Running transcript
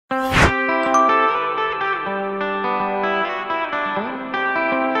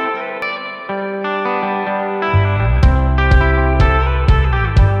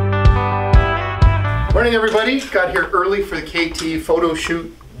morning, everybody. Got here early for the KT photo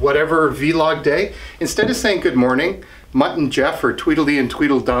shoot, whatever vlog day. Instead of saying good morning, Mutt and Jeff or Tweedledee and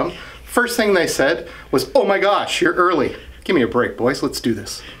Tweedledum, first thing they said was, "Oh my gosh, you're early. Give me a break, boys. Let's do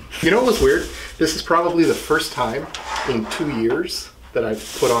this." You know what was weird? This is probably the first time in 2 years that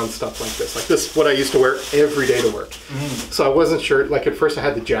I've put on stuff like this. Like this is what I used to wear every day to work. So I wasn't sure, like at first I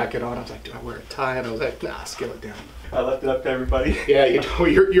had the jacket on. I was like, do I wear a tie? And I was like, nah, scale it down. I left it up to everybody. Yeah, you know,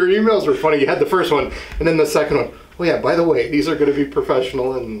 your emails were funny. You had the first one, and then the second one. Oh yeah, by the way, these are going to be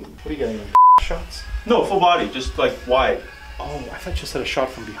professional. And what are you getting? Shots? No, full body, just like wide. Oh, I thought you said a shot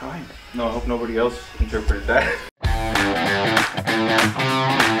from behind. No, I hope nobody else interpreted that.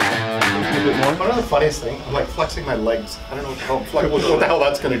 A bit more. One of the funniest thing, I'm like flexing my legs. I don't know what the hell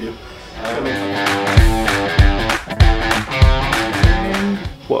that's going to do.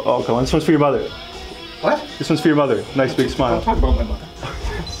 Well, oh, come on, this one's for your mother. What? This one's for your mother. Nice big smile. Don't talk about my mother.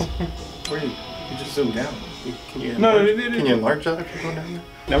 Where are you? You just zoom down. Can you enlarge that if you're going down there?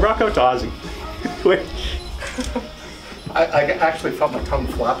 Now rock out to Ozzy. Wait. I actually felt my tongue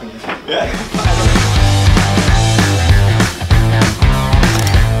flapping. Yeah.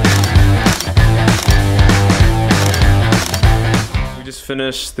 We just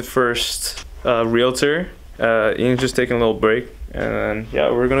finished the first realtor. Ian's just taking a little break, and yeah,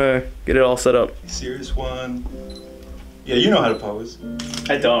 we're gonna get it all set up. Serious one. Yeah, you know how to pose.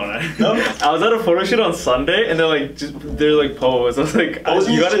 I don't. No? I was at a photo shoot on Sunday, and they're like pose. I was like,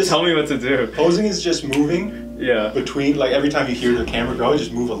 you gotta tell me what to do. Posing is just moving. Yeah. Between, like every time you hear the camera go,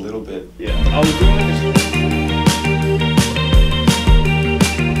 just move a little bit. Yeah. I was doing it.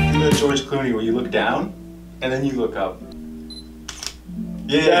 Do the George Clooney where you look down and then you look up.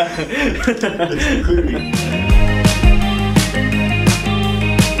 Yeah. It's Clooney.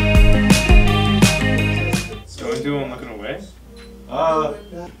 Do I do one looking away?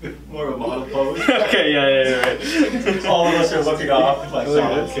 More of a model pose. Okay, yeah, right. All of us are looking off like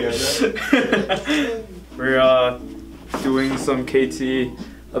solid camera. We're doing some KT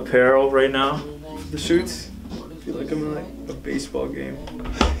apparel right now. The shoots. I feel like I'm in like a baseball game.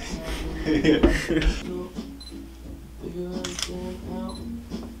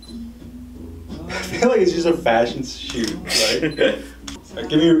 I feel like it's just a fashion shoot, right? Like,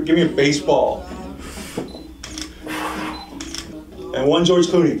 give me a baseball. And one George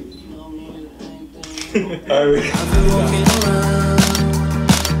Clooney.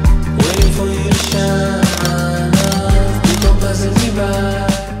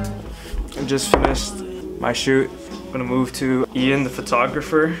 I just finished my shoot. I'm gonna move to Ian, the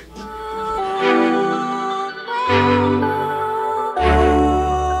photographer.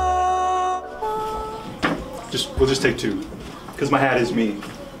 We'll just take two, because my hat is me.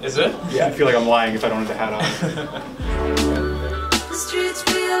 Is it? Yeah, I feel like I'm lying if I don't have the hat on.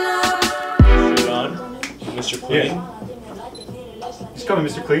 Put it on, Mr. Clean. Yeah. Just call me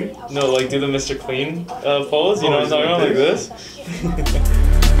Mr. Clean. No, like do the Mr. Clean pose. You know what I'm talking about, like this.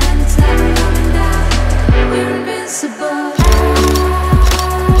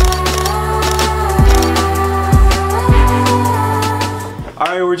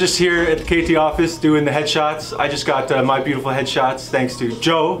 Alright, we're just here at the KT office doing the headshots. I just got my beautiful headshots thanks to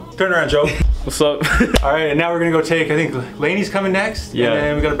Joe. Turn around, Joe. What's up? Alright, and now we're gonna go take, I think Laney's coming next. Yeah. And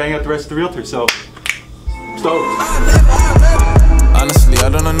then we gotta bang out the rest of the realtors, so. Honestly, I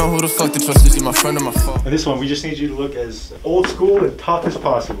don't know who the fuck to trust. Is he my friend or my foe? And this one, we just need you to look as old school and tough as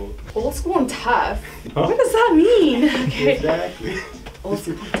possible. Old school and tough? Huh? What does that mean? Okay. Exactly. Old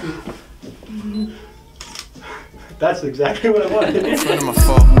school and tough. That's exactly what I wanted. Friend of my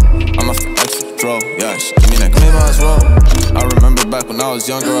foe. I'm a throw. Yeah, give me that claim as well. I remember back when I was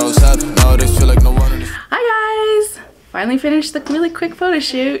younger, I was happy. Nowadays feel like no one. Hi guys! Finally finished the really quick photo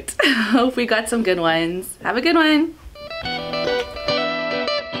shoot. Hope we got some good ones. Have a good one.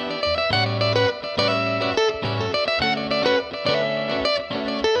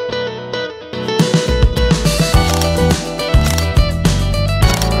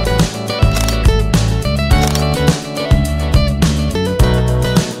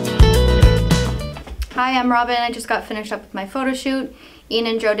 Hi, I'm Robin. I just got finished up with my photo shoot. Ian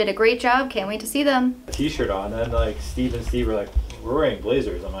and Joe did a great job. Can't wait to see them. T-shirt on, and like Steve and Steve were like, we're wearing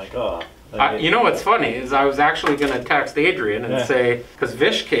blazers. I'm like, oh. You know what's funny is I was actually going to text Adrian and say, because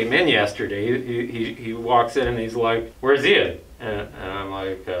Vish came in yesterday, he walks in and he's like, where's Ian? And I'm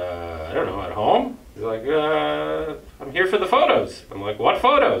like, I don't know, at home? He's like, I'm here for the photos. I'm like, what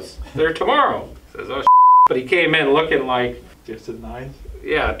photos? They're tomorrow. He says, oh, but he came in looking like... Just at 9?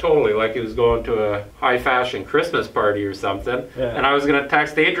 Yeah, totally. Like he was going to a high fashion Christmas party or something. Yeah. And I was going to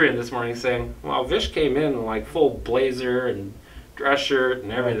text Adrian this morning saying, well, Vish came in like full blazer and dress shirt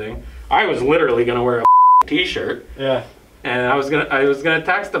and everything. I was literally going to wear a t-shirt. Yeah. And I was gonna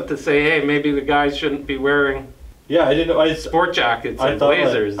text him to say, hey, maybe the guys shouldn't be wearing Yeah, I didn't know. sport jackets and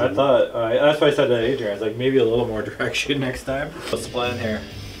blazers. I thought that's why I said to Adrian. I was like, maybe a little more direction next time. What's the plan here?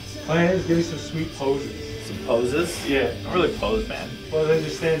 Plan is give me some sweet poses. Some poses? Yeah. I don't really pose, man. Well, then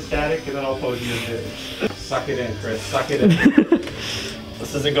just stand static and then I'll pose you in it. Suck it in, Chris. Suck it in.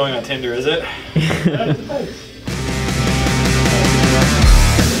 This isn't going on Tinder, is it?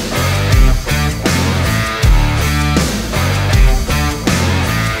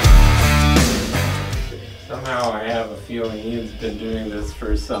 Somehow I have a feeling Ian's been doing this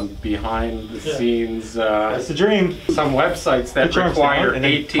for some behind the scenes, That's the dream. some websites that Put your arms require down and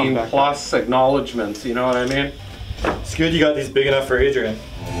then come 18 back plus acknowledgements, you know what I mean? It's good you got these big enough for Adrian.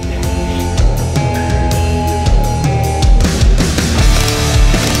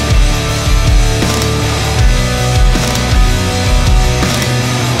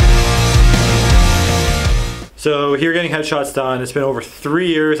 So here getting headshots done. It's been over 3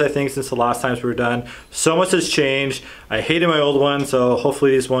 years, I think, since the last times we were done. So much has changed. I hated my old one, so hopefully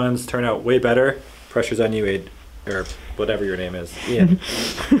these ones turn out way better. Pressure's on you, Aid, or whatever your name is. Ian.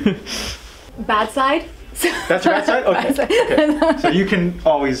 Bad side? That's your bad side? Okay. Okay. So you can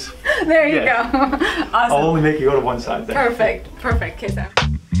always... There you Yeah. go. I'll Awesome. only make you go to one side then. Perfect. Perfect. Kiss out.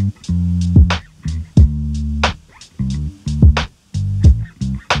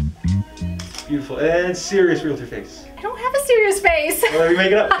 Beautiful. And serious realtor face. I don't have a serious face. Well, we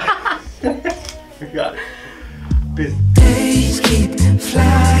make it up. We got it. Busy. Days keep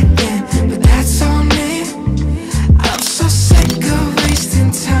flying, but that's on me. I'm so sick of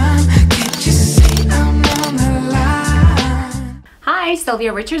wasting time. Can't you see I'm on the line? Hi,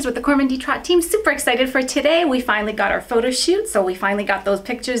 Sylvia Richards with the Kormendy Trott team. Super excited for today. We finally got our photo shoot, so we finally got those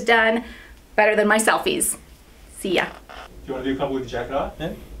pictures done. Better than my selfies. See ya. Do you want to do a couple with the jacket off?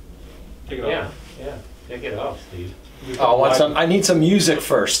 Yeah. Take it Yeah, off. yeah. Take it off, Steve. Oh, I want some. I need some music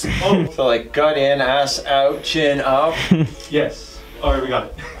first. Oh. So like gut in, ass out, chin up. Yes. All right, we got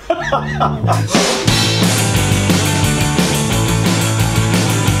it.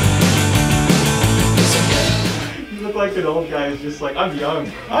 You look like an old guy who's just like, I'm young.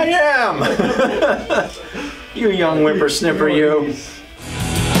 I am. You young whippersnipper, you.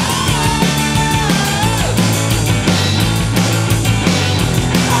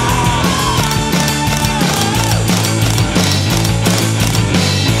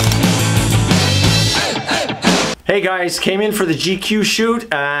 Hey guys, came in for the GQ shoot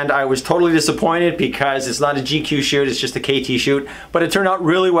and I was totally disappointed because it's not a GQ shoot, it's just a KT shoot, but it turned out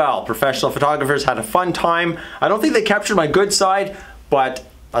really well. Professional photographers had a fun time. I don't think they captured my good side, but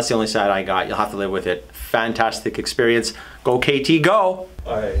that's the only side I got. You'll have to live with it. Fantastic experience. Go KT, go!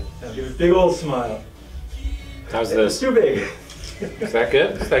 All right, now give a big old smile. How's It's this? too big. Is that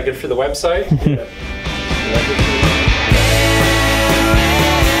good? Is that good for the website?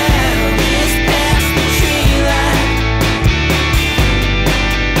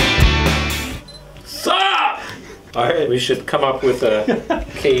 All right. We should come up with a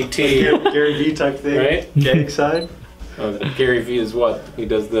KT, Gary Vee type thing. right? Getting side. Gary Vee is what? He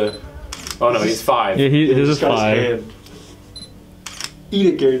does the... Oh no, he's 5. Yeah, his is Got his 5. hand. Eat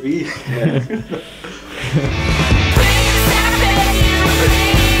it, Gary Vee.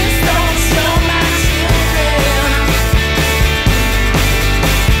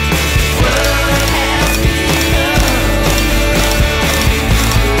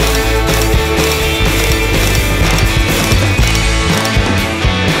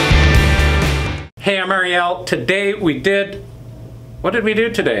 Hey, I'm Ariel. Today we did... What did we do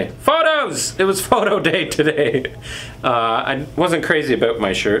today? Photos! It was photo day today. I wasn't crazy about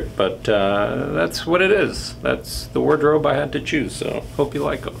my shirt, but that's what it is. That's the wardrobe I had to choose, so hope you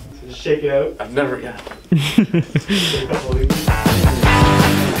like them. So just shake it out. I've never... Yeah. Shake a couple of these.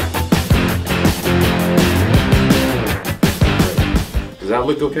 Does that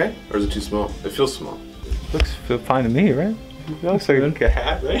look okay? Or is it too small? It feels small. Looks fine to me, right? That looks like a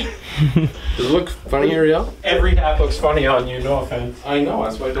hat, right? Does it look funny, Ariel? Every hat looks funny on you, no offense. I know,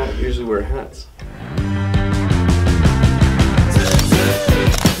 that's why I don't usually wear hats.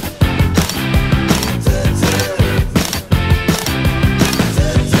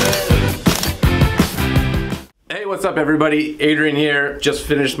 Hey, what's up everybody? Adrian here. Just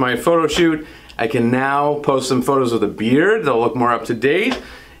finished my photo shoot. I can now post some photos with a beard. They'll look more up to date.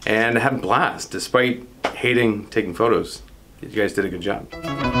 And I had a blast, despite hating taking photos. You guys did a good job.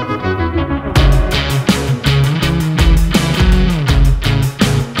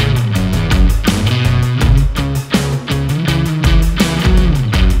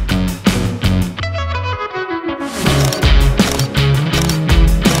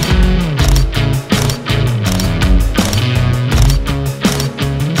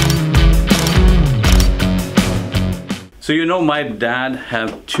 So you know, my dad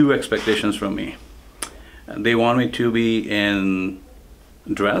have two expectations from me. They want me to be in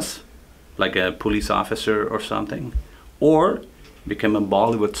dress, like a police officer or something, or become a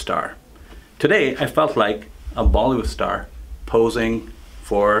Bollywood star. Today, I felt like a Bollywood star posing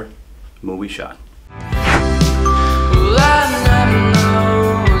for movie shot.